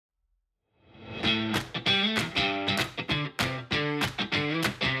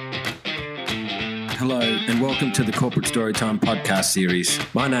Hello and welcome to the Corporate Storytime podcast series.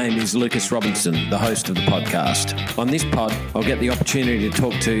 My name is Lucas Robinson, the host of the podcast. On this pod, I'll get the opportunity to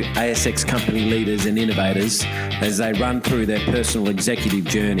talk to ASX company leaders and innovators as they run through their personal executive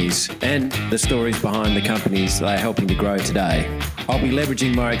journeys and the stories behind the companies they are helping to grow today. I'll be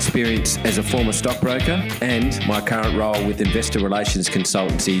leveraging my experience as a former stockbroker and my current role with investor relations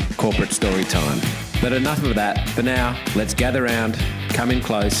consultancy, Corporate Storytime. But enough of that. For now, let's gather round, come in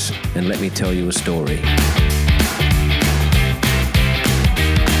close, and let me tell you a story.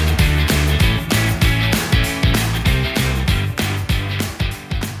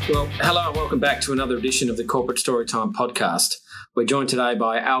 Well, hello and welcome back to another edition of the Corporate Storytime podcast. We're joined today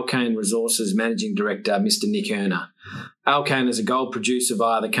by Alkane Resources Managing Director Mr Nic Earner. Alkane is a gold producer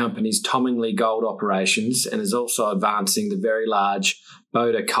via the company's Tomingley Gold Operations and is also advancing the very large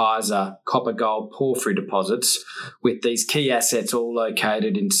Boda-Kaiser copper-gold porphyry deposits, with these key assets all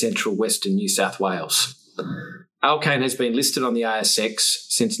located in central western New South Wales. Alkane has been listed on the ASX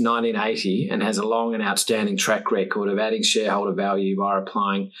since 1980 and has a long and outstanding track record of adding shareholder value by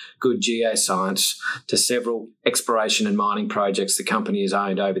applying good geoscience to several exploration and mining projects the company has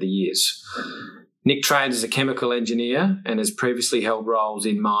owned over the years. Nic trained as a chemical engineer and has previously held roles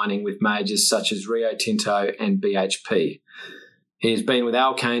in mining with majors such as Rio Tinto and BHP. He has been with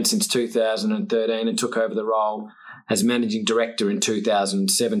Alkane since 2013 and took over the role as Managing Director in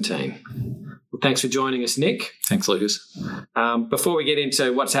 2017. Well, thanks for joining us, Nic. Thanks, Lucas. Before we get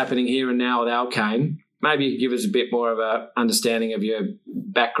into what's happening here and now with Alkane, maybe you could give us a bit more of an understanding of your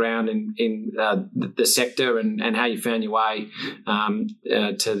background in the sector and how you found your way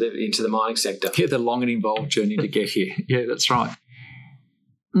into the mining sector. Yeah, the long and involved journey to get here. Yeah, that's right.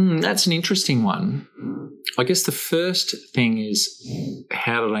 That's an interesting one. I guess the first thing is,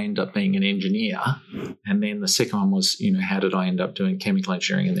 how did I end up being an engineer? And then the second one was, how did I end up doing chemical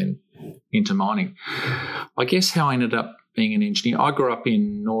engineering and then into mining? I guess how I ended up being an engineer, I grew up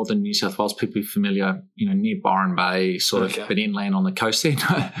in northern New South Wales, people are familiar, near Byron Bay, but inland on the coast there,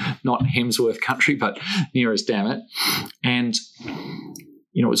 not Hemsworth country, but near as damn it. And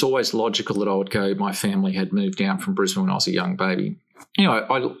it was always logical that I would go. My family had moved down from Brisbane when I was a young baby.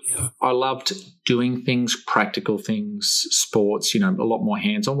 I loved doing things, practical things, sports, a lot more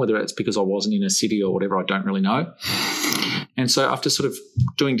hands-on, whether it's because I wasn't in a city or whatever, I don't really know. And so after sort of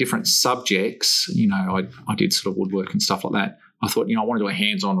doing different subjects, I did sort of woodwork and stuff like that. I thought, I want to do a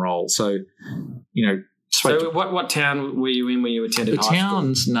hands-on role. So, So what town were you in when you attended high school? The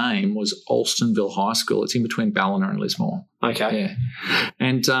town's name was Alstonville High School. It's in between Ballina and Lismore. Okay. Yeah.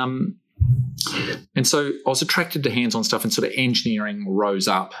 And so I was attracted to hands-on stuff, and sort of engineering rose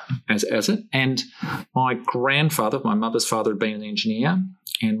up as it. And my grandfather, my mother's father, had been an engineer,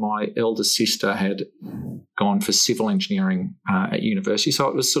 and my elder sister had gone for civil engineering at university. So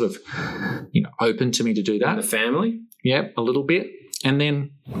it was sort of, open to me to do that. In the family? Yeah, a little bit. And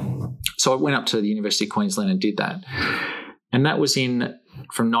then, so I went up to the University of Queensland and did that. And that was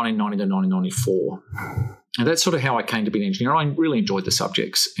from 1990 to 1994. And that's sort of how I came to be an engineer. I really enjoyed the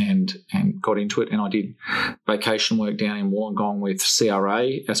subjects and got into it. And I did vacation work down in Wollongong with CRA,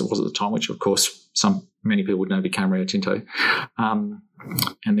 as it was at the time, which, of course, many people would know became Rio Tinto. And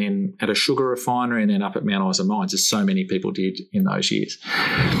then at a sugar refinery, and then up at Mount Isa Mines, as so many people did in those years.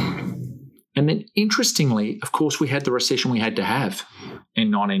 And then, interestingly, of course, we had the recession we had to have in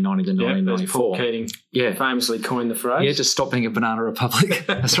 1990 to 1994. Paul Keating famously coined the phrase. Yeah, just stop being a banana republic.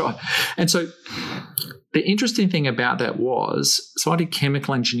 That's right. And so the interesting thing about that was, so I did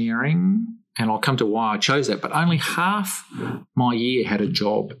chemical engineering, and I'll come to why I chose that, but only half my year had a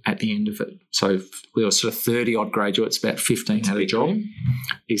job at the end of it. So there were sort of 30-odd graduates, about 15 had a job. Dream.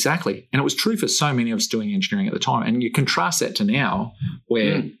 Exactly. And it was true for so many of us doing engineering at the time. And you contrast that to now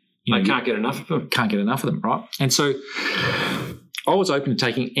where... They can't get enough of them. Can't get enough of them, right? And so I was open to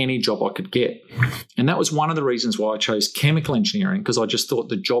taking any job I could get. And that was one of the reasons why I chose chemical engineering, because I just thought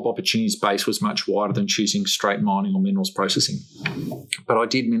the job opportunities base was much wider than choosing straight mining or minerals processing. But I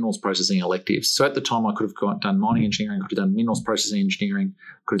did minerals processing electives. So at the time I could have done mining engineering, I could have done minerals processing engineering,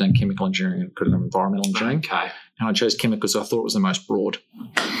 could have done chemical engineering, I could have done environmental engineering. Okay. And I chose chemical because I thought it was the most broad.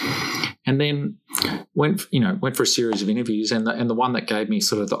 And then went for a series of interviews, and the one that gave me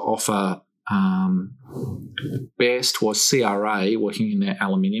sort of the offer best was CRA, working in their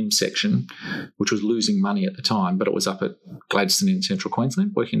aluminium section, which was losing money at the time, but it was up at Gladstone in central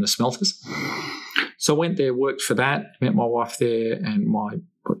Queensland, working in the smelters. So I went there, worked for that, met my wife there and my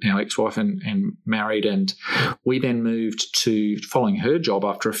now ex-wife and married, and we then moved to, following her job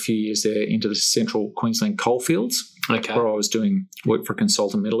after a few years there, into the central Queensland coalfields. Okay. where I was doing work for a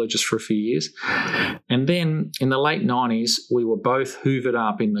consultant metallurgist for a few years. And then in the late 90s, we were both hoovered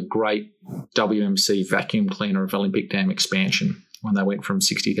up in the great WMC vacuum cleaner of Olympic Dam expansion when they went from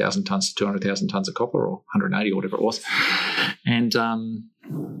 60,000 tonnes to 200,000 tonnes of copper, or 180 or whatever it was. And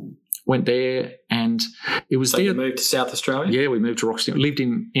went there, and it was there. You moved to South Australia? Yeah, we moved to Roxby. Lived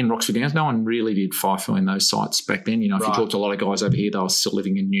in Roxby Downs. No one really did FIFO in those sites back then. If you talk to a lot of guys over here, they were still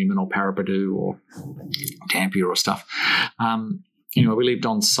living in Newman or Paraburdoo or Dampier or stuff. We lived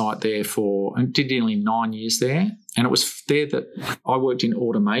on site there and did nearly 9 years there. And it was there that I worked in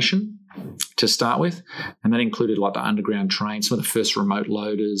automation to start with, and that included like the underground trains, some of the first remote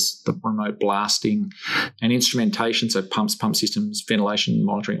loaders, the remote blasting, and instrumentation, so pumps, pump systems, ventilation,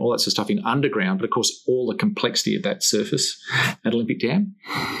 monitoring, all that sort of stuff in underground, but of course all the complexity of that surface at Olympic Dam.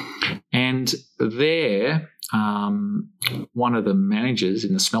 And there, one of the managers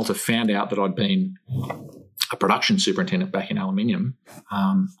in the smelter found out that I'd been a production superintendent back in aluminium,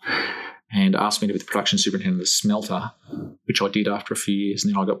 and asked me to be the production superintendent of the smelter, which I did after a few years.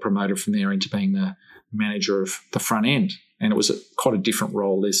 And then I got promoted from there into being the manager of the front end. And it was quite a different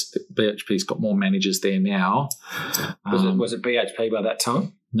role. BHP's got more managers there now. Was it BHP by that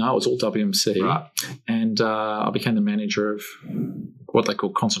time? No, it was all WMC. Right. And I became the manager of what they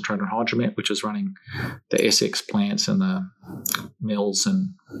call concentrator and hydromet, which was running the SX plants and the mills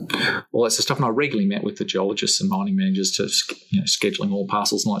and all that sort of stuff. And I regularly met with the geologists and mining managers to, scheduling all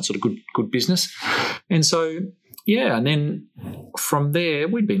parcels and all that sort of good business. And so, yeah, and then from there,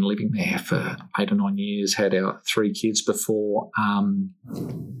 we'd been living there for 8 or 9 years, had our 3 kids before.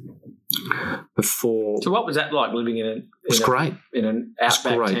 So what was that like, living in great. In an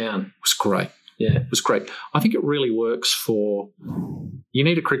outback town? It was great. Yeah. It was great. I think it really works for, you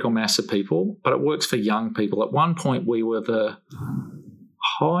need a critical mass of people, but it works for young people. At one point, we were the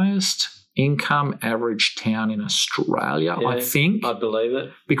highest income average town in Australia, I think. I believe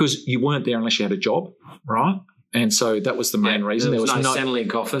it. Because you weren't there unless you had a job, right? And so that was the main reason. There was no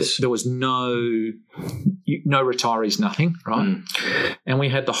Centrelink office. There was no retirees, nothing, right? And we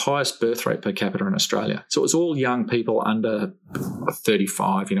had the highest birth rate per capita in Australia. So it was all young people under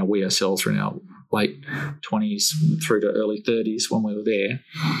 35. We ourselves were in our late 20s through to early 30s when we were there.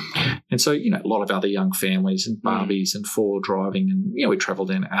 And so, a lot of other young families and Barbies and four-wheel driving, and, we travelled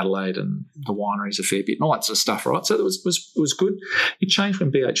down to Adelaide and the wineries a fair bit and all that sort of stuff, right? So it was good. It changed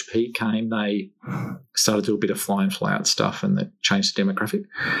when BHP came. They started to do a bit of fly in, fly out stuff, and that changed the demographic.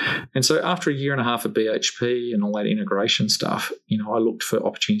 And so after a year and a half of BHP and all that integration stuff, I looked for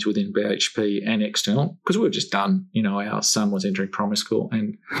opportunities within BHP and external, because we were just done. Our son was entering primary school,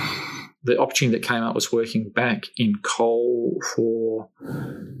 and the opportunity that came up was working back in coal for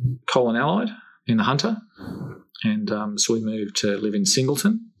Coal and Allied in the Hunter. And so we moved to live in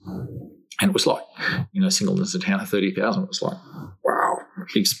Singleton. And it was like, Singleton's a town of 30,000. It was like, wow,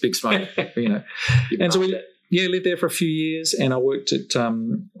 big smoke, And so we lived there for a few years, and I worked at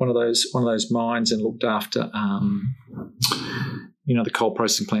one of those mines and looked after the coal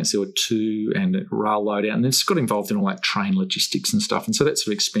processing plants. There were 2, and rail load out, and then just got involved in all that train logistics and stuff. And so that sort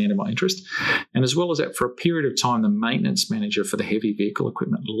of expanded my interest. And as well as that, for a period of time, the maintenance manager for the heavy vehicle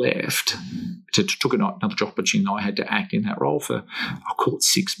equipment left, took another job opportunity. I had to act in that role for, I'll call it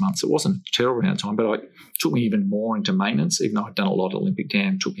 6 months. It wasn't a terrible amount of time, but it took me even more into maintenance. Even though I'd done a lot at Olympic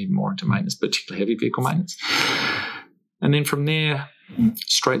Dam, took me even more into maintenance, particularly heavy vehicle maintenance. And then from there,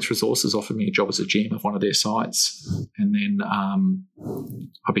 Straits Resources offered me a job as a GM of one of their sites, and then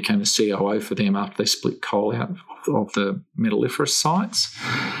I became the COO for them after they split coal out of the metalliferous sites,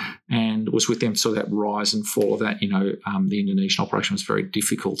 and was with them sort of that rise and fall of that. The Indonesian operation was very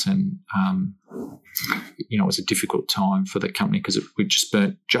difficult, and it was a difficult time for the company because we just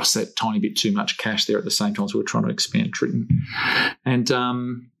burnt just that tiny bit too much cash there at the same time as we were trying to expand Tritton. And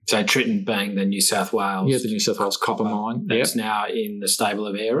so Tritton being the New South Wales. Yeah, the New South Wales copper mine. That's now in the stable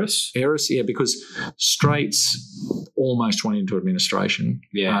of Aeris. Aeris, yeah, because Straits almost went into administration.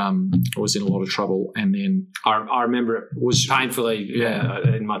 Yeah. Was in a lot of trouble, and then I remember it was painfully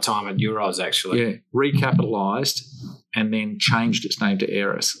in my time at Euros, actually. Yeah, recapitalised and then changed its name to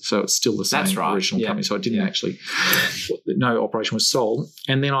Aeris. So it's still the same original company. So I didn't actually, no operation was sold.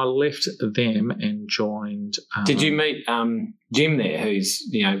 And then I left them and joined. Did you meet Jim there, who's,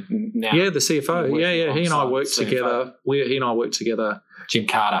 now. Yeah, the CFO. Yeah. He and I worked together. He and I worked together. Jim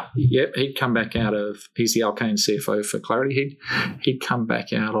Carter. Yep, he'd come back out of, he's the Alkane CFO for Clarity. He'd come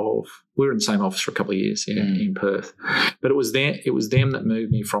back out of, we were in the same office for a couple of years, in Perth. But it was them that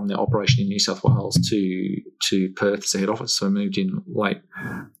moved me from the operation in New South Wales to Perth as a head office. So I moved in late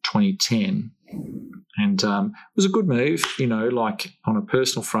 2010. And it was a good move, like on a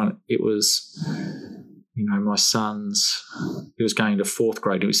personal front, it was, my son's, he was going to fourth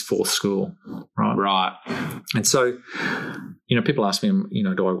grade, it was fourth school, right? Right. And so, people ask me,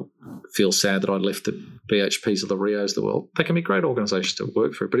 do I feel sad that I left the BHPs or the Rios of the world? They can be great organisations to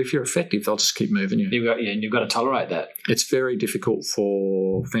work for, but if you're effective, they'll just keep moving you. You've got to tolerate that. It's very difficult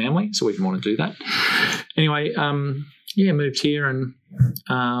for family, so we didn't want to do that. Anyway, moved here, and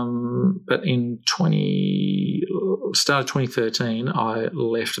but in start of 2013, I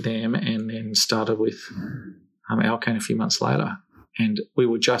left them and then started with Alkane a few months later. And we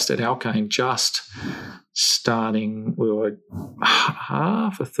were just at Alkane, just starting, we were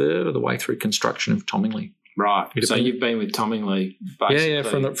a third of the way through construction of Tomingley. Right. So you've been with Tomingley basically. Yeah,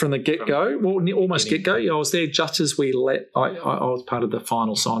 from the get-go. Well, almost get-go. I was there just as we I was part of the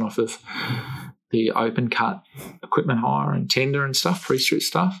final sign-off of the open cut equipment hire and tender and stuff, pre-strip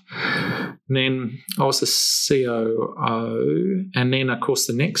stuff. And then I was the COO. And then, of course,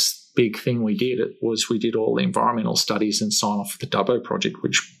 the next big thing we did was we did all the environmental studies and sign off for the Dubbo project,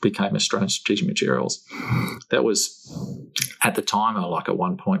 which became Australian Strategic Materials. That was, at the time, like a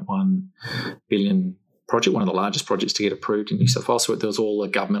 1.1 billion project, one of the largest projects to get approved in New South Wales. So there was all the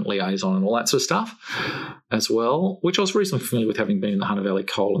government liaison and all that sort of stuff as well, which I was reasonably familiar with, having been in the Hunter Valley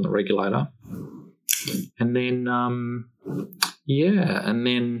Coal and the regulator. And then,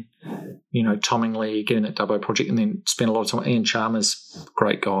 Tomingley, getting that Dubbo project, and then spent a lot of time. Ian Chalmers,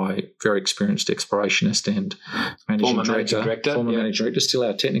 great guy, very experienced explorationist and managing director, still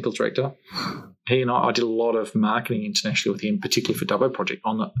our technical director. He and I did a lot of marketing internationally with him, particularly for Dubbo project,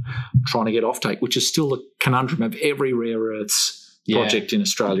 on trying to get offtake, which is still the conundrum of every rare earths project in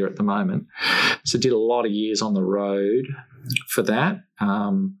Australia at the moment. So did a lot of years on the road for that.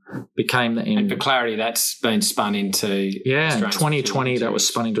 Became the end. And for clarity, that's been spun into in 2020 that was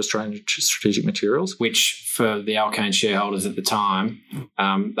spun into Australian Strategic Materials, which for the Alkane shareholders at the time,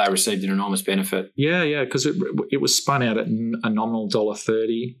 they received an enormous benefit. Because it was spun out at a nominal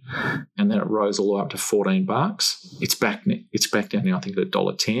 $1.30, and then it rose all the way up to $14. It's back down now, I think, at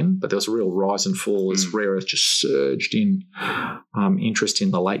 $1.10. But there was a real rise and fall as rare earth just surged in interest in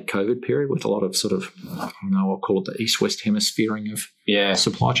the late COVID period, with a lot of sort of, I'll call it the east-west hemisphering of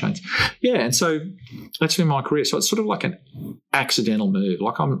supply chains. And so that's been my career. So it's sort of like an accidental move.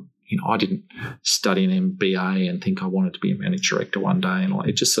 Like I didn't study an MBA and think I wanted to be a managing director one day, and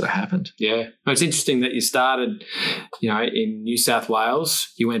it just sort of happened. Yeah. It's interesting that you started, in New South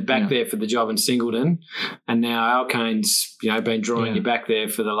Wales. You went back there for the job in Singleton, and now Alkane's, been drawing you back there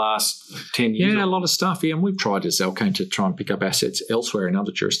for the last 10 years. Yeah, a lot of stuff. Yeah, and we've tried as Alkane to try and pick up assets elsewhere in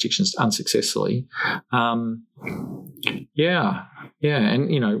other jurisdictions unsuccessfully. And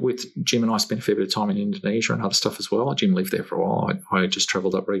with Jim and I spent a fair bit of time in Indonesia and other stuff as well. Jim lived there for a while. I just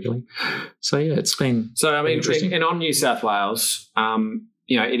travelled up regularly. So, it's been interesting. And on New South Wales,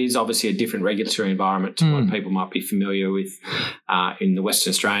 it is obviously a different regulatory environment to what people might be familiar with in the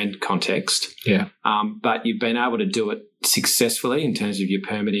Western Australian context. Yeah. But you've been able to do it successfully in terms of your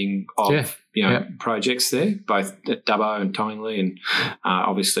permitting of projects there, both at Dubbo and Tomingley, and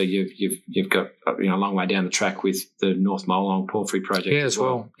obviously you've got a long way down the track with the North Molong Porphyry project as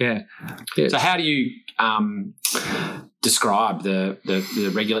well. Yeah. So how do you describe the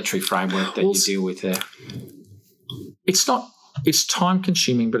regulatory framework that you deal with there? It's time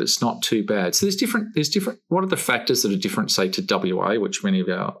consuming, but it's not too bad. So there's different. What are the factors that are different, say, to WA, which many of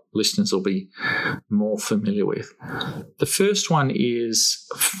our listeners will be more familiar with? The first one is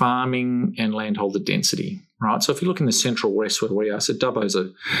farming and landholder density, right? So if you look in the central west where we are, so Dubbo's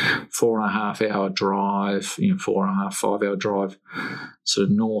a 4.5 hour drive, 4.5, 5 hour drive, sort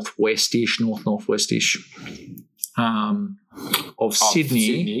of northwestish of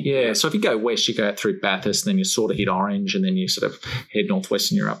Sydney. Yeah. So if you go west, you go out through Bathurst, and then you sort of hit Orange, and then you sort of head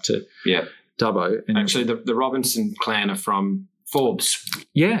northwest and you're up to Dubbo. And actually, the Robinson clan are from Forbes.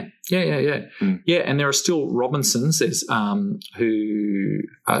 Yeah. Yeah, and there are still Robinsons. There's but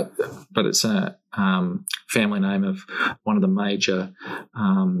it's a family name of one of the major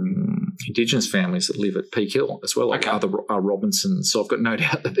Indigenous families that live at Peak Hill as well, like other Robinsons. So I've got no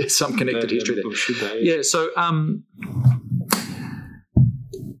doubt that there's some connected history there. Yeah, so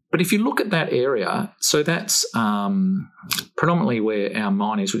but if you look at that area, so that's predominantly where our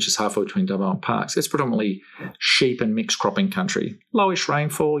mine is, which is halfway between Dubbo and Parkes. It's predominantly sheep and mixed cropping country. Lowish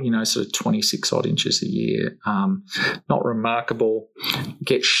rainfall, sort of 26 odd inches a year. Not remarkable.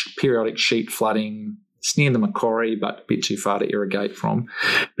 Get periodic sheet flooding. It's near the Macquarie, but a bit too far to irrigate from.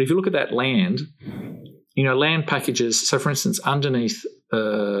 But if you look at that land, land packages. So, for instance, underneath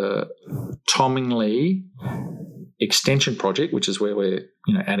Tomingley extension project, which is where we're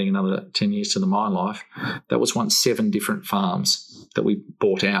adding another 10 years to the mine life, that was once 7 different farms that we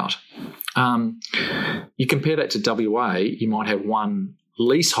bought out. You compare that to WA, you might have one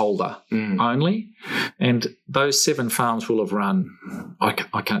leaseholder only, and those 7 farms will have run,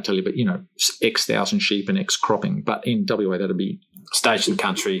 I can't tell you, but, X thousand sheep and X cropping. But in WA, that'll be station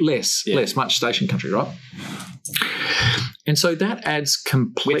country. Less, much station country, right? And so that adds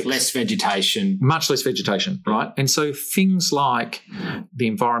complex... With less vegetation. Much less vegetation, right? And so things like the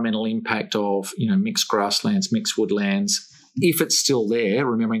environmental impact of, mixed grasslands, mixed woodlands, if it's still there,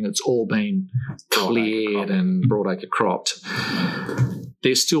 remembering it's all been cleared and broadacre cropped,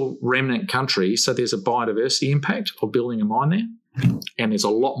 there's still remnant country, so there's a biodiversity impact of building a mine there, and there's a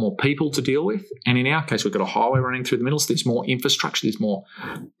lot more people to deal with. And in our case, we've got a highway running through the middle, so there's more infrastructure, there's more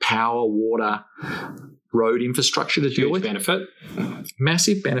power, water, road infrastructure to deal with. Benefit.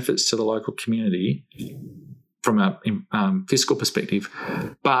 Massive benefits to the local community from a fiscal perspective,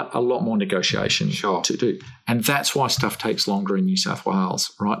 but a lot more negotiation to do. And that's why stuff takes longer in New South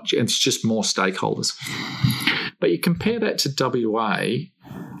Wales, right? It's just more stakeholders. But you compare that to WA.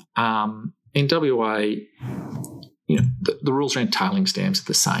 In WA, the rules around tailings dams are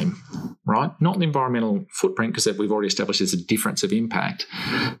the same, right? Not the environmental footprint, because we've already established there's a difference of impact,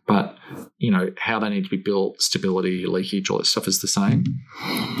 but, how they need to be built, stability, leakage, all that stuff is the same.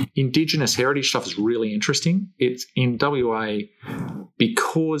 Indigenous heritage stuff is really interesting. It's in WA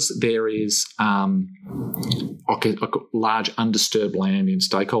because there is large undisturbed land in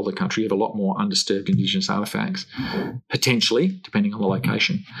stakeholder country. You have a lot more undisturbed Indigenous artefacts, potentially, depending on the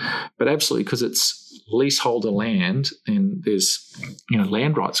location. But absolutely, because it's leaseholder land and there's,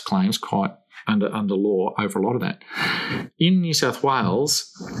 land rights claims quite under law over a lot of that. In New South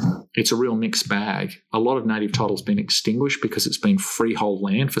Wales, it's a real mixed bag. A lot of native title's been extinguished because it's been freehold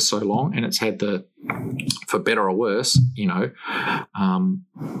land for so long, and it's had the, for better or worse,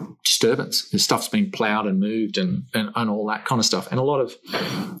 disturbance. The stuff's been ploughed and moved and all that kind of stuff. And a lot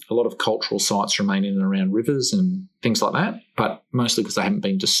of cultural sites remain in and around rivers and things like that, but mostly because they haven't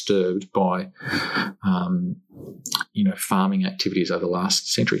been disturbed by farming activities over the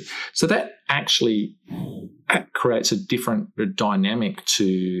last century. So that actually creates a different dynamic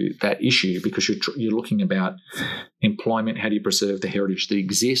to that issue, because you're looking about employment. How do you preserve the heritage that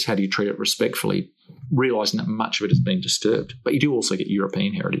exists? How do you treat it respectfully, realising that much of it has been disturbed? But you do also get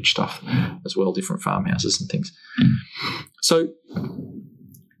European heritage stuff as well, different farmhouses and things. So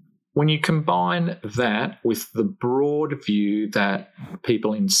when you combine that with the broad view that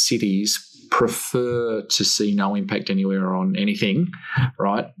people in cities prefer to see no impact anywhere on anything,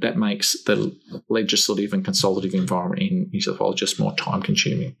 right, that makes the legislative and consultative environment in New South Wales just more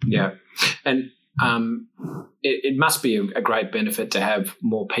time-consuming. Yeah. And it must be a great benefit to have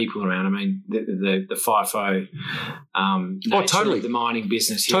more people around. I mean, the FIFO nature of the mining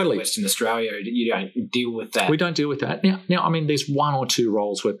business here in Western Australia, you don't deal with that. We don't deal with that. Now, I mean, there's 1 or 2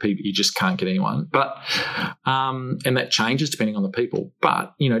 roles where you just can't get anyone, but and that changes depending on the people.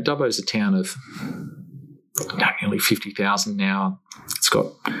 But, Dubbo's a town of nearly 50,000 now. It's got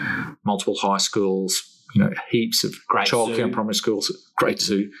multiple high schools, heaps of childcare and primary schools, great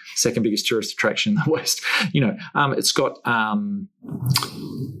zoo, second biggest tourist attraction in the West. It's got, an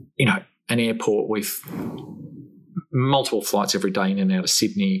airport with multiple flights every day in and out of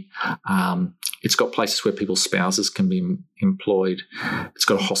Sydney. It's got places where people's spouses can be employed. It's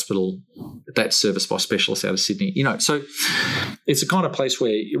got a hospital that's serviced by specialists out of Sydney. So it's a kind of place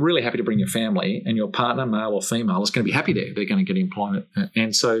where you're really happy to bring your family, and your partner, male or female, is going to be happy there. They're going to get employment.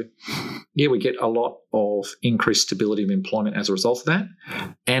 And so, we get a lot of increased stability of employment as a result of that,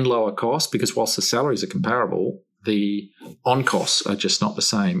 and lower costs, because whilst the salaries are comparable, the on-costs are just not the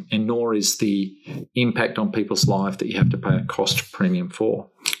same, and nor is the impact on people's life that you have to pay a cost premium for.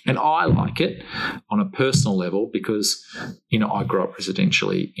 And I like it on a personal level because, I grew up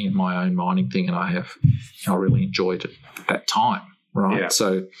residentially in my own mining thing, and I really enjoyed it that time, right? Yeah.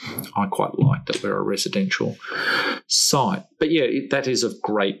 So I quite like that we're a residential site. But, that is of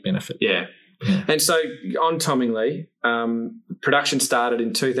great benefit. Yeah. Yeah. And so on Tomingley, production started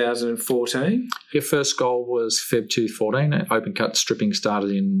in 2014? Your first goal was Feb 2014. Open cut stripping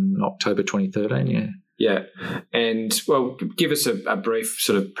started in October 2013, yeah. Yeah. And, well, give us a brief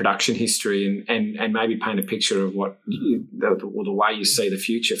sort of production history and maybe paint a picture of what the way you see the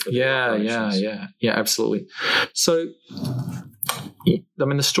future for the operations. Yeah, absolutely. So,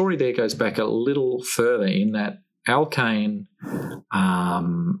 the story there goes back a little further in that Alkane,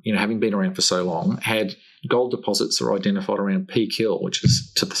 having been around for so long, had gold deposits that are identified around Peak Hill, which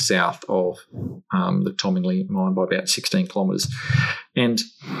is to the south of the Tomingley mine by about 16 kilometres. And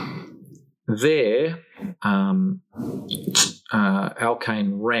there,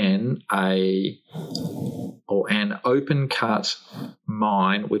 Alkane ran an open cut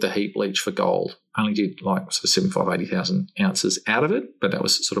mine with a heap leach for gold. Only did like sort of 75,000, 80,000 ounces out of it, but that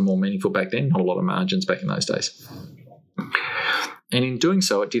was sort of more meaningful back then. Not a lot of margins back in those days. And in doing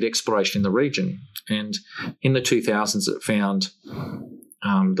so, it did exploration in the region. And in the 2000s, it found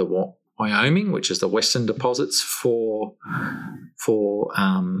the Wyoming, which is the western deposits for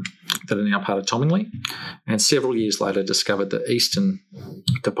that are now part of Tomingley, and several years later discovered the eastern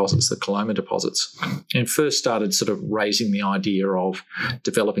deposits, the Coloma deposits, and first started sort of raising the idea of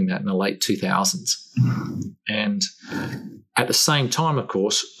developing that in the late 2000s. And at the same time, of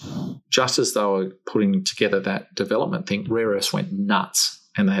course, just as they were putting together that development thing, rare earths went nuts,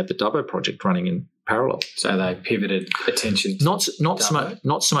 and they had the Dubbo project running in parallel. So they pivoted attention to not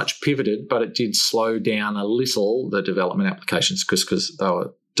so much pivoted, but it did slow down a little the development applications because they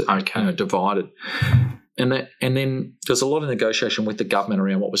were divided. And then there's a lot of negotiation with the government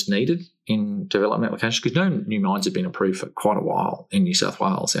around what was needed in development applications, because no new mines had been approved for quite a while in New South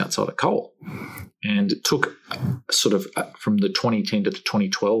Wales outside of coal. And it took sort of from the 2010 to the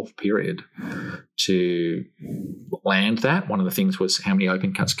 2012 period to land that. One of the things was, how many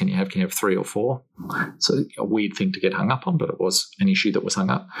open cuts can you have? Can you have 3 or 4? So a weird thing to get hung up on, but it was an issue that was hung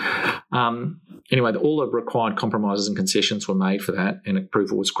up. Anyway, all the required compromises and concessions were made for that, and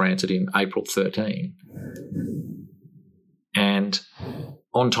approval was granted in April 13. And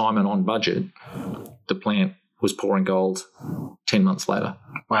on time and on budget, the plant was pouring gold 10 months later.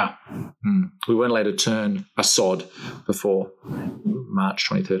 Wow. We weren't allowed to turn a sod before March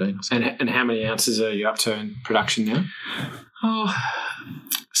 2013. Or something. And how many ounces are you up to in production now?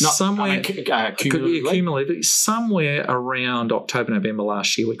 Cumulatively, somewhere around October, November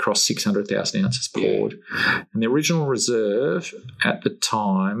last year, we crossed 600,000 ounces poured. Yeah. And the original reserve at the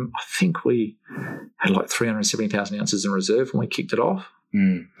time, I think we had like 370,000 ounces in reserve when we kicked it off.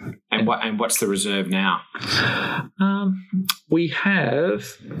 Mm. And what's the reserve now? We have,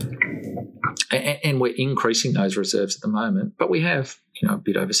 and we're increasing those reserves at the moment, but we have, a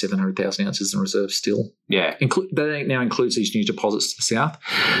bit over 700,000 ounces in reserve still. Yeah. That now includes these new deposits to the south.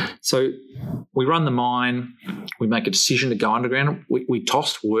 So we run the mine, we make a decision to go underground. We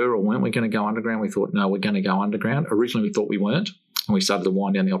tossed were or weren't we going to go underground. We thought, no, we're going to go underground. Originally we thought we weren't. And we started to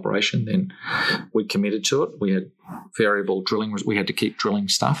wind down the operation. Then we committed to it. We had variable drilling. We had to keep drilling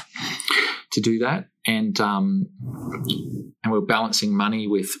stuff to do that. And we were balancing money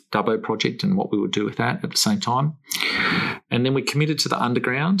with Dubbo project and what we would do with that at the same time. And then we committed to the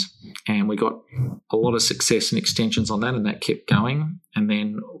underground, and we got a lot of success and extensions on that, and that kept going. And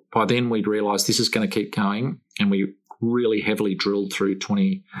then by then we'd realised this is going to keep going, and we really heavily drilled through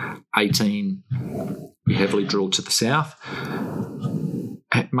 2018. We heavily drilled to the south,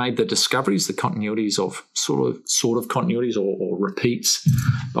 made the discoveries, the continuities of sort of continuities or repeats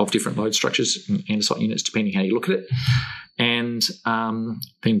of different load structures and andesite units, depending how you look at it, and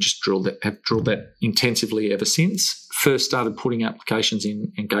then just have drilled that intensively ever since. First started putting applications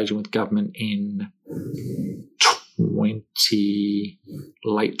in, engaging with government in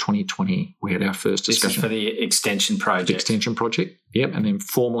late 2020. We had our first discussion. This is for the extension project. The extension project, yep, and then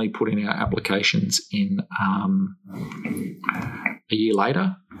formally put in our applications in a year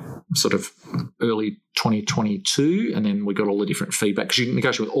later, sort of early 2022, and then we got all the different feedback, because you can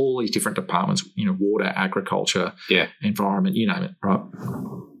negotiate with all these different departments, water, agriculture, environment, you name it, right?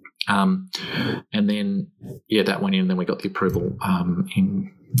 And then, that went in, and then we got the approval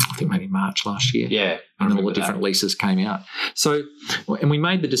in, I think, maybe March last year. Yeah. And all the different leases came out. So, and we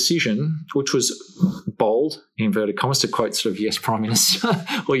made the decision, which was bold, in inverted commas, to quote sort of yes Prime Minister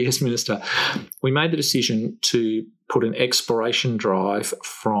or yes Minister. We made the decision to put an exploration drive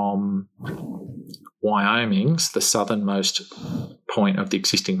from Wyoming's, the southernmost point of the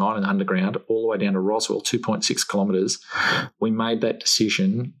existing mine in the underground, all the way down to Roswell, 2.6 kilometres. We made that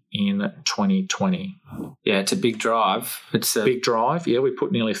decision in 2020. Yeah, it's a big drive. It's a big drive. Yeah, we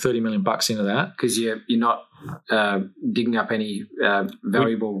put nearly $30 million into that. Because you're not digging up any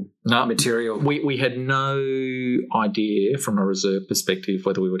valuable material. We had no idea from a reserve perspective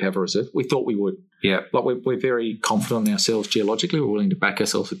whether we would have a reserve. We thought we would. Yeah. Like we're very confident in ourselves geologically. We're willing to back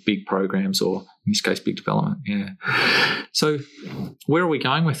ourselves with big programs, or in this case, big development. Yeah. So where are we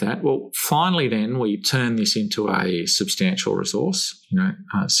going with that? Well, finally then we turn this into a substantial resource,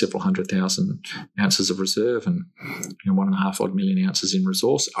 several 100,000 ounces of reserve and 1.5 odd million ounces in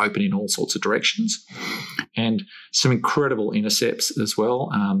resource, open in all sorts of directions, and some incredible intercepts as well.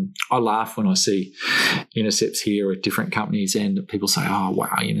 I laugh when I see intercepts here at different companies, and people say, oh, wow,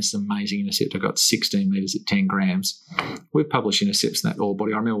 it's an amazing intercept. I got 16 metres at 10 grams. We've published intercepts in that ore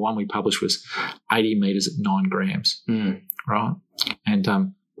body. I remember one we published was 80 metres at 9 grams, right? And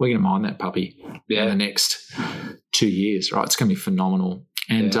we're going to mine that puppy in the next 2 years, right? It's going to be phenomenal.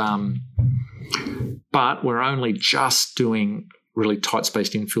 And but we're only just doing really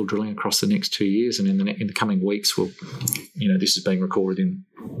tight-spaced infill drilling across the next 2 years, and in the coming weeks, we'll, this is being recorded in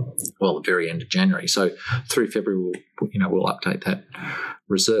the very end of January. So through February, we'll update that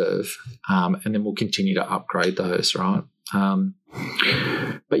reserve, and then we'll continue to upgrade those, right?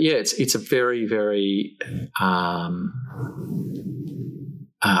 But yeah, it's a very, very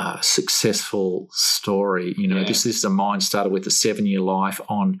successful story. This is a mine started with a 7-year life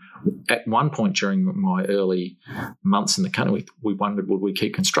on. At one point during my early months in the country, we wondered, would we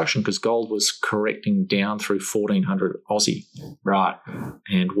keep construction, because gold was correcting down through 1,400 Aussie. Right.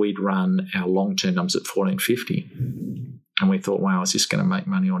 And we'd run our long-term numbers at 1,450. And we thought, wow, is this going to make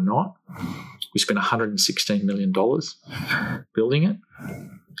money or not? We spent $116 million building it.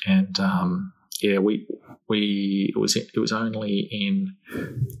 And it was only in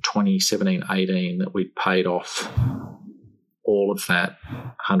 2017-18 that we'd paid off all of that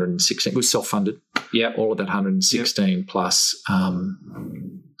 116. It was self-funded. Yeah, all of that 116 plus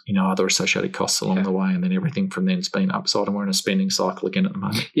other associated costs along the way, and then everything from then's been upside, and we're in a spending cycle again at the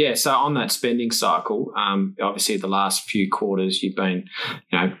moment. Yeah, so on that spending cycle, obviously the last few quarters you've been,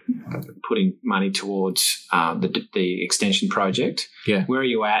 putting money towards the extension project. Yeah. Where are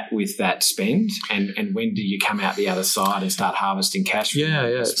you at with that spend, and when do you come out the other side and start harvesting cash?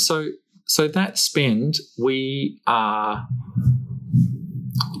 Yeah. So that spend, we are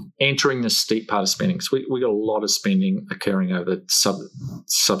entering the steep part of spending. So we got a lot of spending occurring over the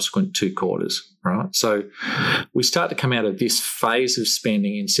subsequent 2 quarters, right? So we start to come out of this phase of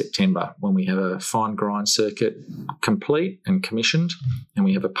spending in September, when we have a fine grind circuit complete and commissioned, and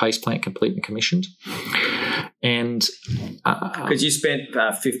we have a paste plant complete and commissioned. And because you spent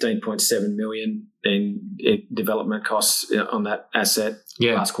 $15.7 million in development costs on that asset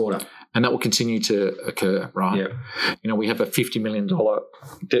last quarter. And that will continue to occur, right? Yeah. We have a $50 million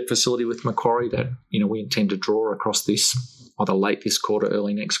debt facility with Macquarie that, we intend to draw across this, either late this quarter,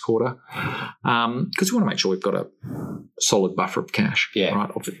 early next quarter, because we want to make sure we've got a solid buffer of cash, right,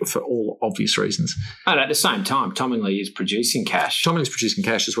 for all obvious reasons. And at the same time, Tomingley is producing cash. Tomingley is producing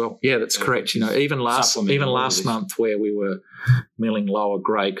cash as well. Yeah, that's correct. Even last month, where we were milling lower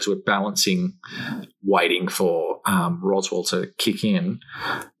grade because we're balancing, waiting for Roswell to kick in,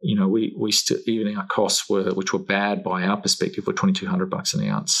 we still, even our costs which were bad by our perspective, were $2,200 an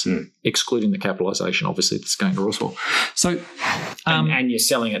ounce, excluding the capitalisation, obviously, that's going to Roswell. So, and you're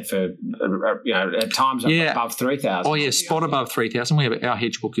selling it for at times above 3,000. Oh yeah, spot above 3,000. We have our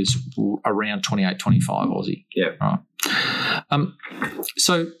hedge book is around 28-25 Aussie. Yeah, right.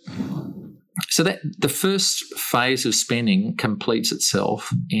 So that the first phase of spending completes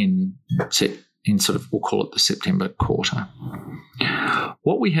itself in sort of, we'll call it the September quarter.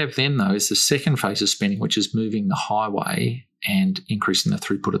 What we have then, though, is the second phase of spending, which is moving the highway and increasing the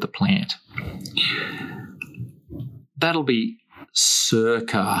throughput of the plant. That'll be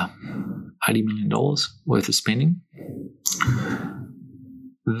circa $80 million worth of spending.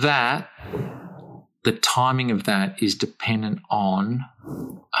 The timing of that is dependent on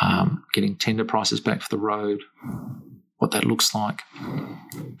getting tender prices back for the road, what that looks like,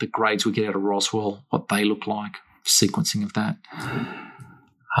 the grades we get out of Roswell, what they look like, sequencing of that,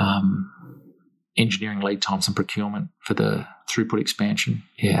 engineering lead times and procurement for the throughput expansion.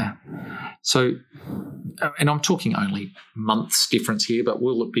 Yeah. So, and I'm talking only months difference here, but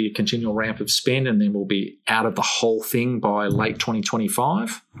will it be a continual ramp of spend and then we'll be out of the whole thing by late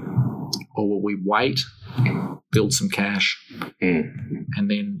 2025? Or will we wait, build some cash, and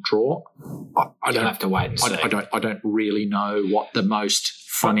then draw? I don't have to wait and see. I don't really know what the most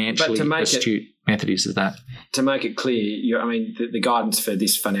financially astute method is of that. To make it clear, the guidance for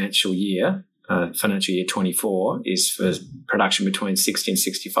this financial year 24, is for production between 60 and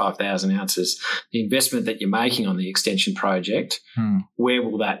 65,000 ounces. The investment that you're making on the extension project, where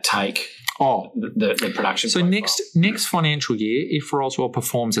will that take the production profile? So next financial year, if Roswell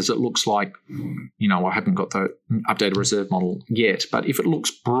performs as it looks like, I haven't got the updated reserve model yet, but if it looks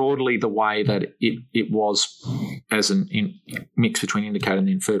broadly the way that it was as a mix between indicated and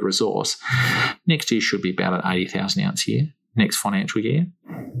inferred resource, next year should be about an 80,000 ounce year, next financial year,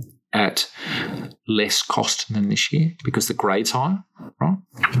 at less cost than this year because the grade's higher, right?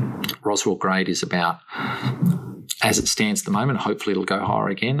 Roswell grade is about, as it stands at the moment, hopefully it'll go higher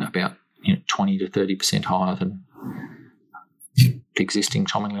again, about 20 to 30% higher than the existing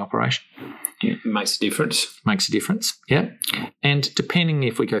Tomingley operation. Yeah, it makes a difference. Makes a difference, yeah. And depending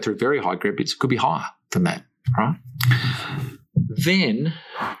if we go through very high grade bits, it could be higher than that, right? Then,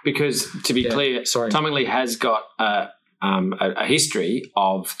 because to be clear, Tomingley has got a history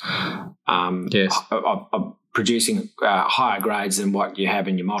of producing higher grades than what you have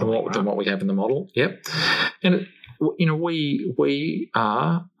in your model. Than what we have in the model, yep. And, we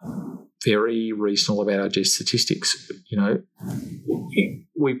are very reasonable about our statistics.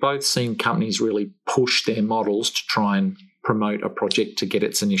 We've both seen companies really push their models to try and promote a project to get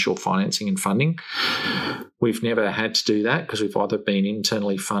its initial financing and funding. We've never had to do that because we've either been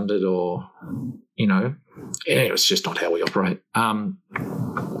internally funded or, it's just not how we operate.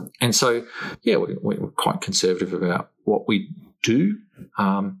 And so, we're quite conservative about what we do.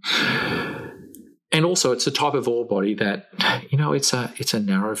 And also it's a type of ore body that, it's a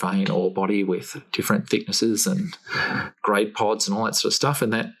narrow vein ore body with different thicknesses and grade pods and all that sort of stuff,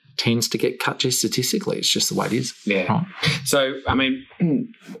 and that tends to get cut just statistically. It's just the way it is. Yeah. Right? So, I mean,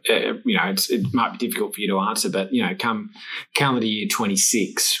 it might be difficult for you to answer, but, come calendar year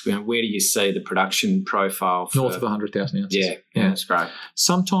 26, where do you see the production profile? North of 100,000 ounces. Yeah, that's great.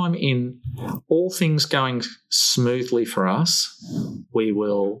 Sometime in all things going smoothly for us, we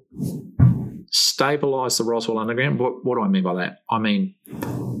will stabilise the Roswell Underground. What do I mean by that? I mean,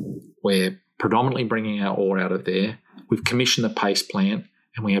 we're predominantly bringing our ore out of there. We've commissioned the paste plant,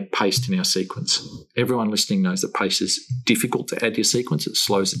 and we have paste in our sequence. Everyone listening knows that paste is difficult to add to your sequence. It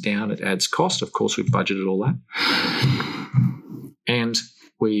slows it down. It adds cost. Of course, we've budgeted all that. And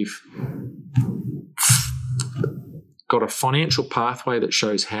we've got a financial pathway that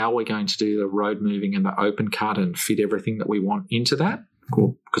shows how we're going to do the road moving and the open cut and fit everything that we want into that.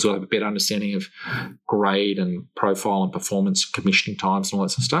 Because we'll have a better understanding of grade and profile and performance, commissioning times and all that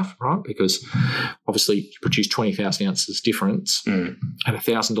sort of stuff, right? Because obviously you produce 20,000 ounces difference at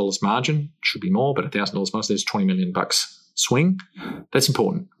 $1,000 margin, should be more, but $1,000 margin, there's $20 million swing. That's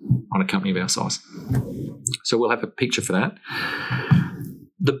important on a company of our size. So we'll have a picture for that.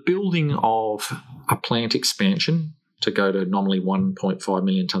 The building of a plant expansion to go to nominally 1.5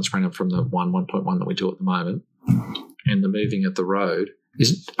 million tonnes per annum from the 1.1 that we do at the moment, and the moving of the road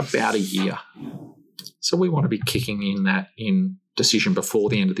is about a year. So we want to be kicking in that in decision before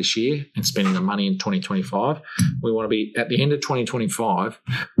the end of this year and spending the money in 2025. We want to be, at the end of 2025,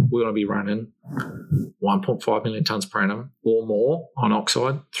 we want to be running 1.5 million tonnes per annum or more on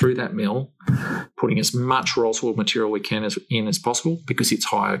oxide through that mill, putting as much Roswell material we can in as possible because it's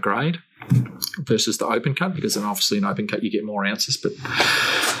higher grade versus the open cut, because then obviously in open cut you get more ounces but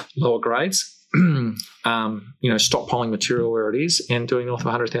lower grades. Stockpiling material where it is and doing north of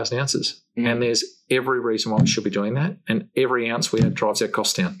 100,000 ounces. And there's every reason why we should be doing that, and every ounce we add drives our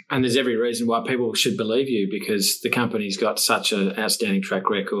costs down. And there's every reason why people should believe you, because the company's got such an outstanding track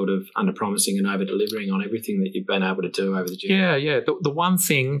record of under-promising and over-delivering on everything that you've been able to do over the journey. Yeah. The one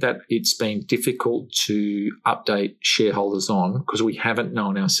thing that it's been difficult to update shareholders on, because we haven't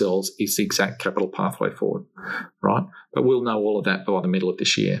known ourselves, is the exact capital pathway forward, right? But we'll know all of that by the middle of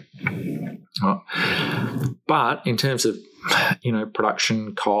this year. Right. But in terms of,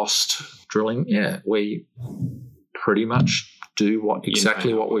 production, cost, drilling, we pretty much do what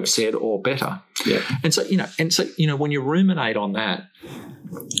we've said or better. Yeah. And so, when you ruminate on that,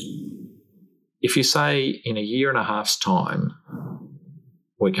 if you say in a year and a half's time,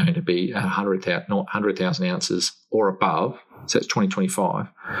 we're going to be at 100,000 ounces or above, so that's 2025,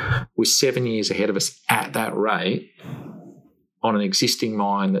 with 7 years ahead of us at that rate, on an existing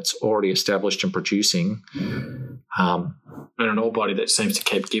mine that's already established and producing. And an ore body that seems to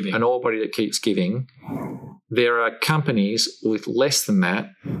keep giving. An ore body that keeps giving. There are companies with less than that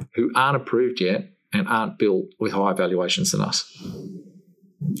who aren't approved yet and aren't built with higher valuations than us.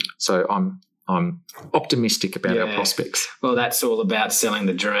 So I'm optimistic about our prospects. Well, that's all about selling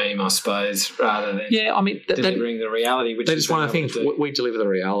the dream, I suppose, rather than delivering the reality. Which that is one of the things. We deliver the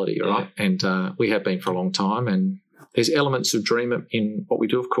reality, right? And we have been for a long time, and there's elements of dream in what we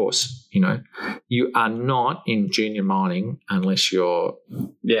do, of course. You are not in junior mining unless you're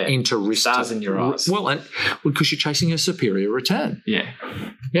into risk. Stars in your eyes. Well, and because you're chasing a superior return. Yeah.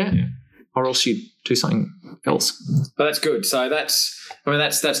 Or else you do something else. But that's good. So that's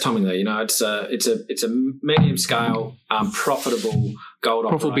Tomingley. It's a medium scale, profitable gold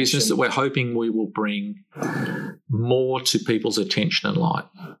operation. Business that we're hoping we will bring more to people's attention and light.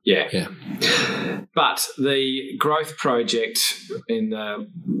 Yeah. But the growth project in the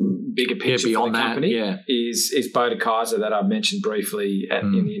bigger picture for the company is Boda-Kaiser that I mentioned briefly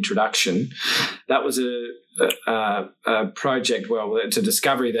in the introduction. That was a project. Well, it's a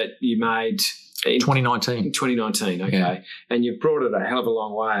discovery that you made in 2019. 2019, okay. Yeah. And you've brought it a hell of a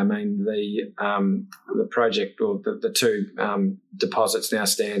long way. I mean, the project, or the two deposits now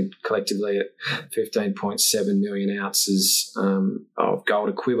stand collectively at 15.7 million ounces of gold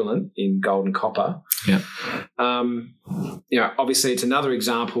equivalent in gold and copper. Yeah. obviously it's another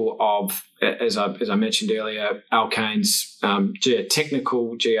example of, as I mentioned earlier, Alkane's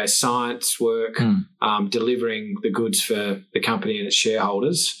geotechnical, geoscience work, delivering the goods for the company and its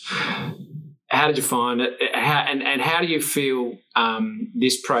shareholders. How did you find it? And how do you feel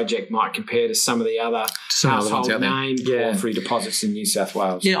this project might compare to some of the other household name porphyry deposits in New South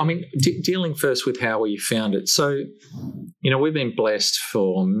Wales? Yeah, I mean, dealing first with how we found it. So, we've been blessed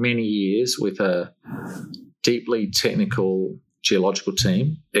for many years with a deeply technical geological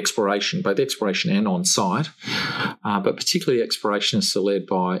team, exploration, both exploration and on-site, but particularly explorationists are led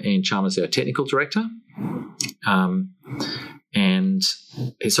by Ian Chalmers, our technical director. And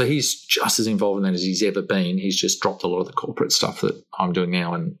so he's just as involved in that as he's ever been. He's just dropped a lot of the corporate stuff that I'm doing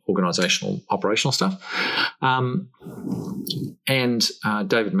now and organisational, operational stuff. And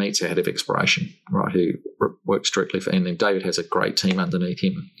David Mead's our head of exploration, right, who works directly for, and then David has a great team underneath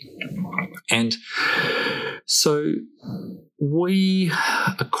him. And so we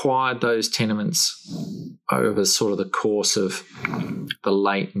acquired those tenements over sort of the course of the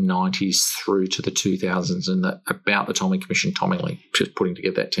late 90s through to the 2000s, and about the time we commissioned Tomingley, just putting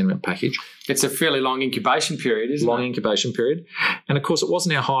together that tenement package. It's a fairly long incubation period, isn't it? Long incubation period. And, of course, it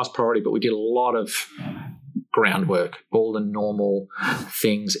wasn't our highest priority, but we did a lot of groundwork, all the normal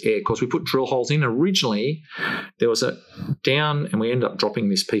things. Of course, we put drill holes in. Originally, there was and we ended up dropping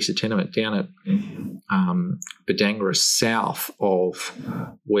this piece of tenement down at Boda-Kaiser, south of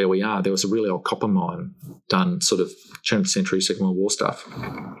where we are. There was a really old copper mine done sort of 20th century, Second World War stuff.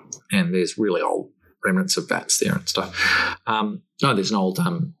 And there's really old remnants of vats there and stuff. There's an old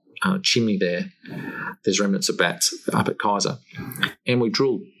chimney there. There's remnants of vats up at Kaiser. And we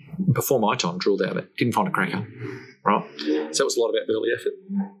drilled, before my time, drilled out it. Didn't find a cracker, right? So it was a lot about early effort.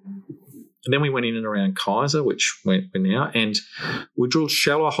 And then we went in and around Kaiser, which we're now, and we drilled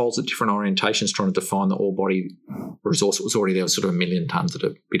shallow holes at different orientations trying to define the ore body resource that was already there. Was sort of 1 million tonnes at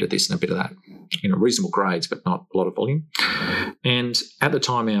a bit of this and a bit of that. Reasonable grades, but not a lot of volume. And at the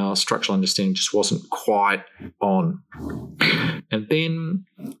time, our structural understanding just wasn't quite on. And then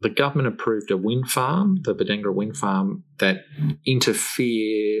the government approved a wind farm, the Boda-Kaiser wind farm, that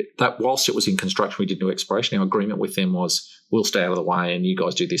interfered, that whilst it was in construction, we did no exploration. Our agreement with them was, we'll stay out of the way and you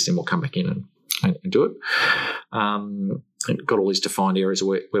guys do this, then we'll come back in and do it. And got all these defined areas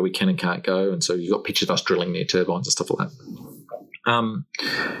where we can and can't go. And so you've got pictures of us drilling near turbines and stuff like that.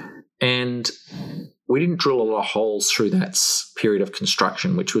 And we didn't drill a lot of holes through that period of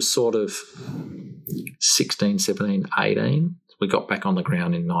construction, which was sort of 16, 17, 18. We got back on the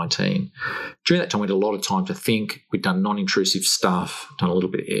ground in 19. During that time, we had a lot of time to think. We'd done non-intrusive stuff, done a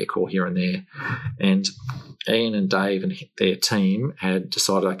little bit of air core here and there. And Ian and Dave and their team had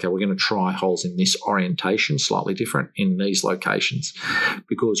decided, okay, we're going to try holes in this orientation, slightly different in these locations,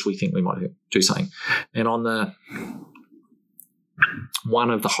 because we think we might do something. And on one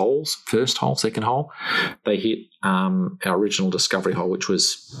of the holes, first hole, second hole, they hit our original discovery hole, which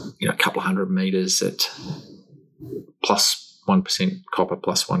was a couple of 100 metres at plus 1% copper,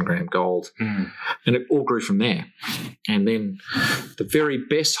 plus 1 gram gold. And it all grew from there. And then the very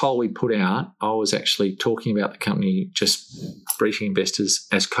best hole we put out, I was actually talking about the company, just briefing investors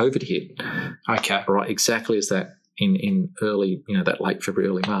as COVID hit. Okay. Right, exactly as that in early, that late February,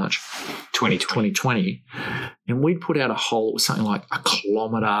 early March 2020. And we'd put out a hole, it was something like a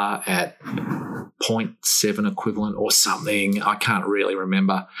kilometre at 0.7 equivalent or something. I can't really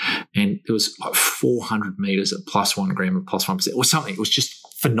remember. And it was like 400 metres at plus 1 gram and plus 1% or something. It was just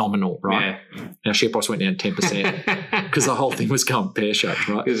phenomenal, right? Yeah. Our share price went down 10% because the whole thing was going pear-shaped,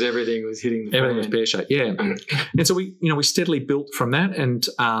 right? Because everything was hitting the Everything was pear-shaped, yeah. And so we steadily built from that, and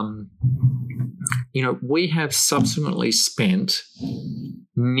we have subsequently spent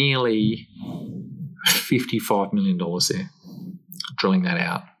nearly $55 million there drilling that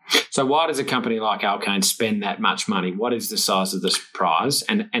out. So why does a company like Alkane spend that much money? What is the size of this prize,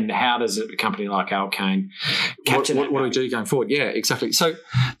 and how does a company like Alkane capture what do we do going forward? Yeah, exactly. So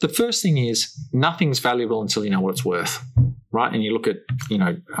the first thing is nothing's valuable until you know what it's worth, right? And you look at,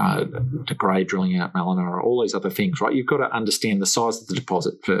 the grade drilling out Melana or all these other things, right? You've got to understand the size of the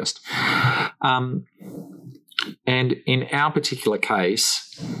deposit first. And in our particular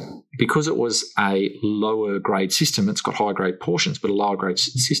case, because it was a lower grade system, it's got high grade portions, but a lower grade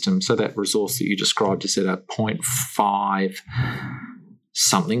system. So that resource that you described is at a 0.5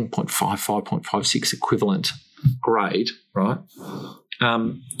 something, 0.55, 0.56 equivalent grade, right?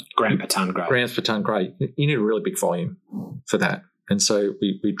 Gram per tonne grade. Grams per tonne grade. You need a really big volume for that. And so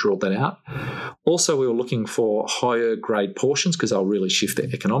we drilled that out. Also, we were looking for higher grade portions because they'll really shift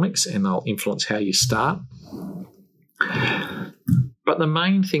the economics and they'll influence how you start. But the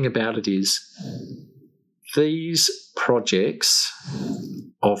main thing about it is these projects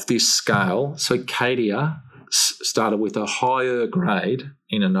of this scale, so Cadia started with a higher grade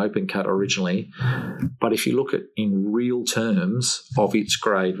in an open cut originally, but if you look at in real terms of its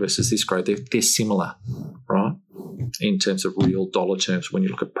grade versus this grade, they're similar, right? In terms of real dollar terms when you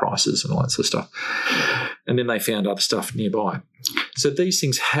look at prices and all that sort of stuff. And then they found other stuff nearby. So these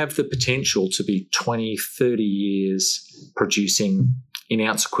things have the potential to be 20, 30 years producing, in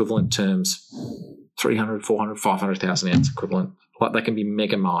ounce equivalent terms, 300, 400, 500,000 ounce equivalent. Like they can be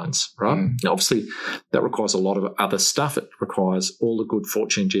mega mines, right? Now, obviously, that requires a lot of other stuff. It requires all the good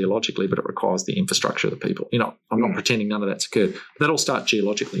fortune geologically, but it requires the infrastructure of the people. I'm not pretending none of that's occurred. That all start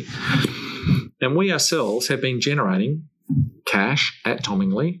geologically. And we ourselves have been generating cash at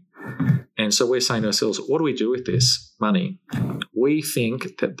Tomingley. And so we're saying to ourselves, what do we do with this money? We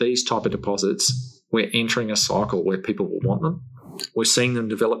think that these type of deposits, we're entering a cycle where people will want them. We're seeing them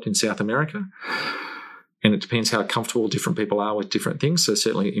developed in South America. And it depends how comfortable different people are with different things. So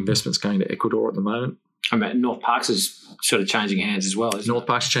certainly investments going to Ecuador at the moment. I mean, North Parkes is sort of changing hands as well, isn't North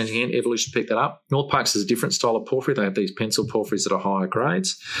Parkes is changing hands. Evolution picked that up. North Parkes is a different style of porphyry. They have these pencil porphyries that are higher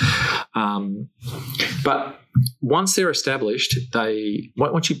grades. But once they're established,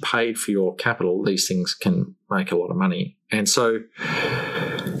 once you've paid for your capital, these things can make a lot of money. And so,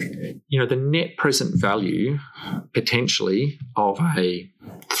 the net present value potentially of a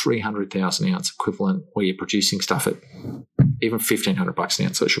 300,000 ounce equivalent where you're producing stuff at even $1,500 an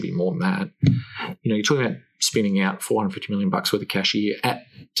ounce, so it should be more than that. You're talking about spending out $450 million worth of cash a year at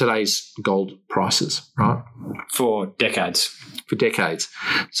today's gold prices, right? For decades.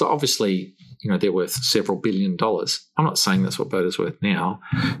 So obviously, they're worth several $1 billion. I'm not saying that's what Boda's worth now,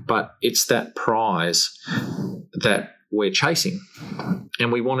 but it's that prize that we're chasing.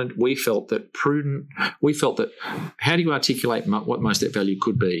 And we felt that how do you articulate what most of that value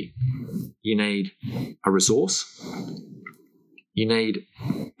could be? You need a resource. You need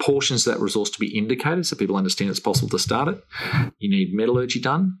portions of that resource to be indicated so people understand it's possible to start it. You need metallurgy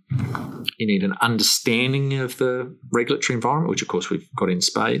done. You need an understanding of the regulatory environment, which of course we've got in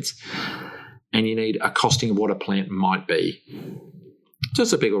spades. And you need a costing of what a plant might be.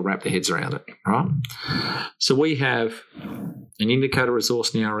 Just so people wrap their heads around it, right? So we have an indicator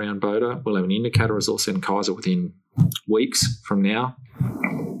resource now around Boda. We'll have an indicator resource in Kaiser within weeks from now.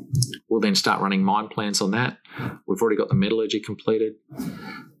 We'll then start running mine plans on that. We've already got the metallurgy completed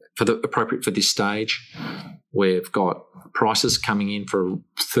appropriate for this stage. We've got prices coming in for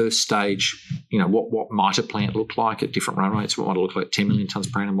first stage, what might a plant look like at different run rates, what might it look like 10 million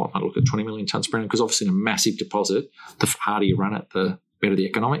tonnes per annum, what might it look like 20 million tonnes per annum, because obviously in a massive deposit, the harder you run it, the better the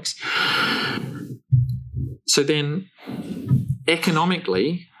economics. So then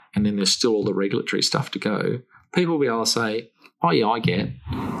economically, and then there's still all the regulatory stuff to go, people will be able to say, oh yeah, I get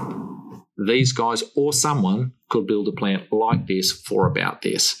these guys or someone could build a plant like this for about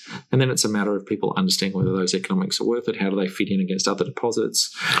this. And then it's a matter of people understanding whether those economics are worth it, how do they fit in against other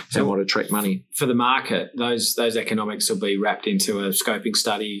deposits, and what attract money. For the market, those economics will be wrapped into a scoping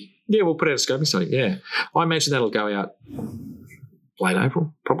study. Yeah, we'll put out a scoping study, yeah. I imagine that'll go out late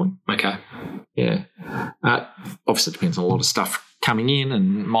April, probably. Okay. Yeah. Obviously it depends on a lot of stuff coming in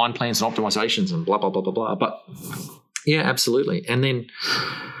and mine plans and optimizations and blah, blah, blah, blah, blah. But yeah, absolutely. And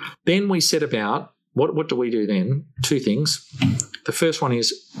then we set about, what do we do then? Two things. The first one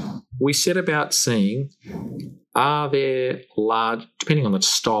is we set about seeing, are there large, depending on the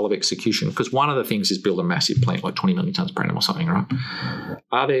style of execution, because one of the things is build a massive plant like 20 million tonnes per annum or something, right?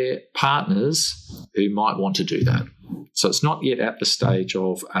 Are there partners who might want to do that? So it's not yet at the stage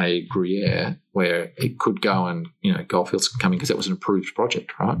of a Gruyere where it could go and, Goldfields can come in because that was an approved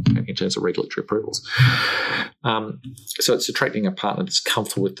project, right, in terms of regulatory approvals. So it's attracting a partner that's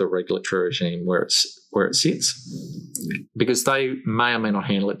comfortable with the regulatory regime where it sits, because they may or may not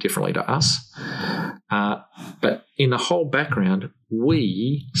handle it differently to us. But in the whole background,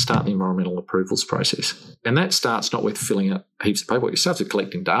 we start the environmental approvals process. And that starts not with filling out heaps of paperwork. It starts with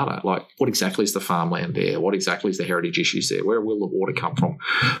collecting data, like what exactly is the farmland there? What exactly is the heritage issues there? Where will the water come from?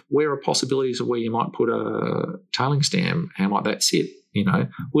 Where are possibilities of where you might put a tailings dam? How might that sit?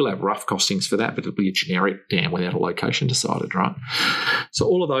 We'll have rough costings for that, but it'll be a generic dam without a location decided, right? So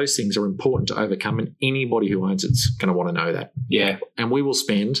all of those things are important to overcome, and anybody who owns it's going to want to know that. Yeah. And we will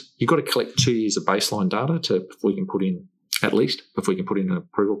you've got to collect 2 years of baseline data if we can put in an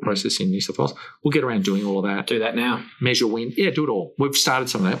approval process in New South Wales. We'll get around doing all of that. Do that now. Measure wind. Yeah, do it all. We've started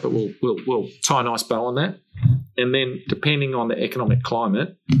some of that, but we'll tie a nice bow on that. And then depending on the economic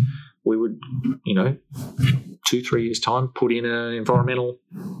climate, we would, 2-3 years' time, put in an environmental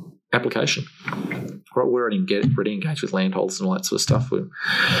application. We're already engaged with landholders and all that sort of stuff.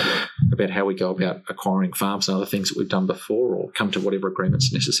 about how we go about acquiring farms and other things that we've done before, or come to whatever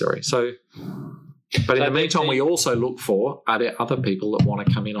agreement's necessary. So, but in the meantime, we also look for, are there other people that want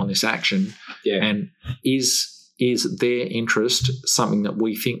to come in on this action? Yeah. And is their interest something that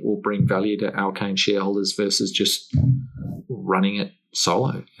we think will bring value to Alkane shareholders versus just running it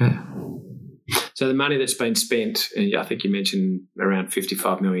solo? Yeah. So the money that's been spent, and I think you mentioned around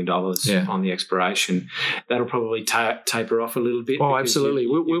 $55 million on the exploration, that'll probably taper off a little bit. Oh, absolutely.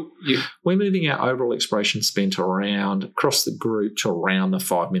 We're moving our overall exploration spent around, across the group, to around the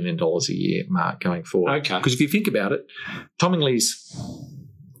 $5 million a year mark going forward. Okay. Because if you think about it, Tomingley's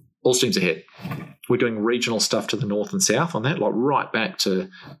all steams ahead. We're doing regional stuff to the north and south on that, like right back to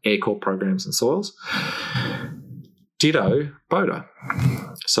air core programs and soils. Ditto Boda.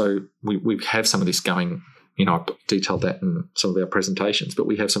 So we have some of this going, I detailed that in some of our presentations, but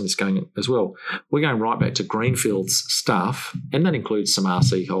we have some of this going as well. We're going right back to greenfields stuff, and that includes some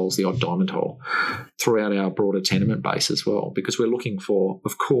RC holes, the odd diamond hole, throughout our broader tenement base as well, because we're looking for,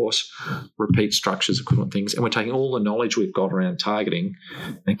 of course, repeat structures, equivalent things, and we're taking all the knowledge we've got around targeting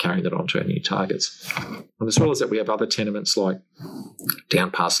and carrying that onto our new targets. And as well as that, we have other tenements like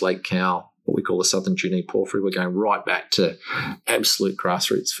down past Lake Cow, what we call the Southern Junee Porphyry. We're going right back to absolute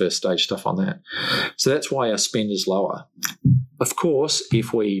grassroots first stage stuff on that. So that's why our spend is lower. Of course,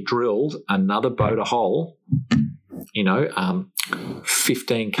 if we drilled another Boda hole,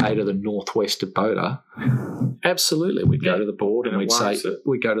 15K to the northwest of Boda, absolutely, we'd go to the board and we'd go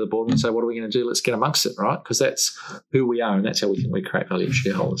to the board and say, what are we going to do? Let's get amongst it, right? Because that's who we are, and that's how we think we create value for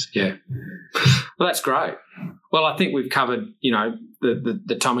shareholders. Yeah. Well, that's great. Well, I think we've covered,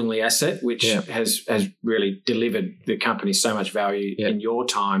 the Tomingley asset, which has really delivered the company so much value in your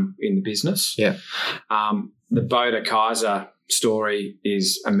time in the business. Yeah. The Boda-Kaiser story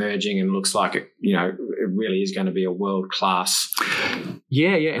is emerging and looks like it really is going to be a world-class.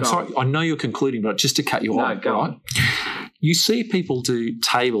 Yeah. And sorry, I know you're concluding, but just to cut you off, right? You see people do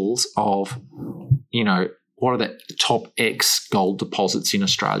tables of, what are the top X gold deposits in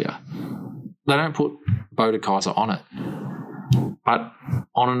Australia. They don't put Boda-Kaiser on it. But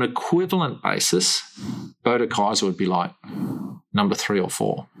on an equivalent basis, Boda-Kaiser would be like number 3 or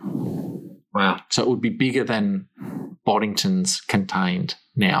 4. Wow. So it would be bigger than Boddington's contained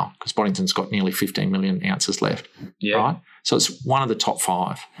now, because Boddington's got nearly 15 million ounces left. Yeah. Right? So it's one of the top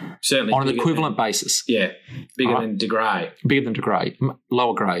 5. Certainly. On an equivalent basis. Yeah. Bigger than De Grey. Bigger than De Grey.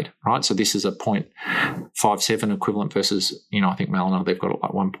 Lower grade, right? So this is a 0.57 equivalent versus, I think Malina, they've got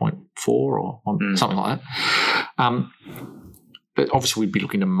like 1.4 or something like that. But obviously we'd be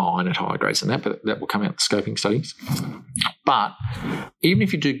looking to mine at higher grades than that, but that will come out in the scoping studies. But even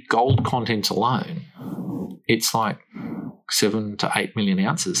if you do gold content alone, it's like 7 to 8 million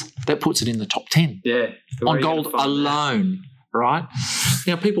ounces. That puts it in the top 10. Yeah. On gold alone, right?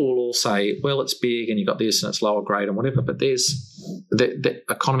 Now, people will all say, well, it's big and you've got this and it's lower grade and whatever, but there's the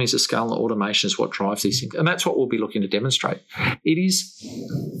economies of scale and the automation is what drives these things. And that's what we'll be looking to demonstrate. It is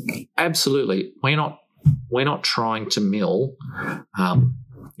absolutely, we're not trying to mill,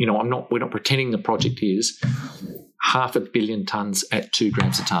 we're not pretending the project is 500 million tonnes at 2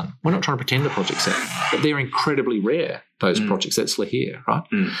 grams a tonne. We're not trying to pretend the project's that, but they're incredibly rare, those projects. That's Lahire, right?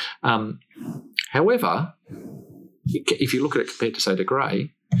 However, if you look at it compared to, say, De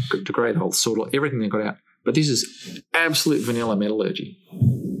Grey, the whole sort of everything they've got out, but this is absolute vanilla metallurgy.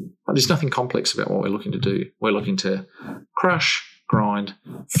 There's nothing complex about what we're looking to do. We're looking to crush, grind,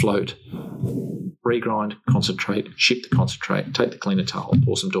 float, regrind, concentrate, ship the concentrate, take the cleaner tail,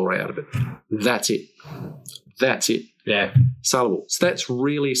 pour some doré out of it. That's it. Yeah. Saleable. So that's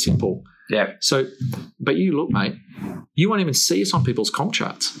really simple. Yeah. So, but you look, mate, you won't even see us on people's comp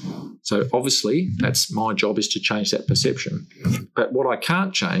charts. So obviously that's my job, is to change that perception. But what I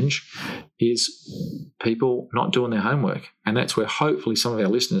can't change is people not doing their homework. And that's where hopefully some of our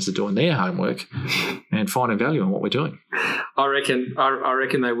listeners are doing their homework and finding value in what we're doing. I reckon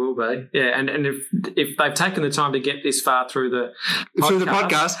they will be. Yeah, and if they've taken the time to get this far through the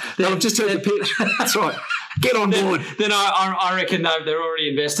podcast, they'll have just heard the pitch. That's right. Get on board. Then I reckon they're already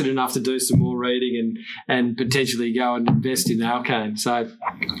invested enough to do some more reading and potentially go and invest in Alkane. So,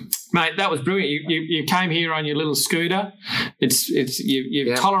 mate, that was brilliant. You came here on your little scooter.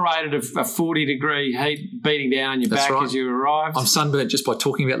 You've tolerated a 40-degree heat beating down on your back as you arrived. I'm sunburnt just by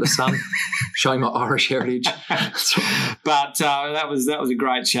talking about the sun, showing my Irish heritage. But that was a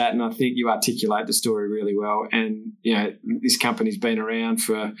great chat, and I think you articulate the story really well. And this company's been around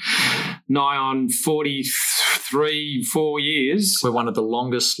for nigh on 4 years. We're one of the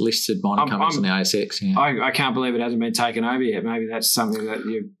longest listed mining companies in the ASX. Yeah. I can't believe it hasn't been taken over yet. Maybe that's something that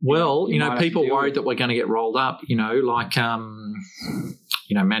you. Well, people worried that we're going to get rolled up.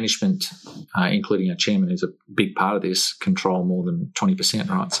 management, including our chairman, who's a big part of this, control more than 20%,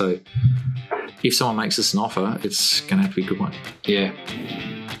 right? So if someone makes us an offer, it's going to have to be a good one. Yeah.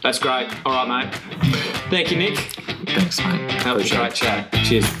 That's great. All right, mate. Thank you, Nick. Thanks, mate. That was a great chat.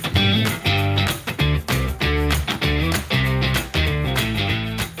 Cheers.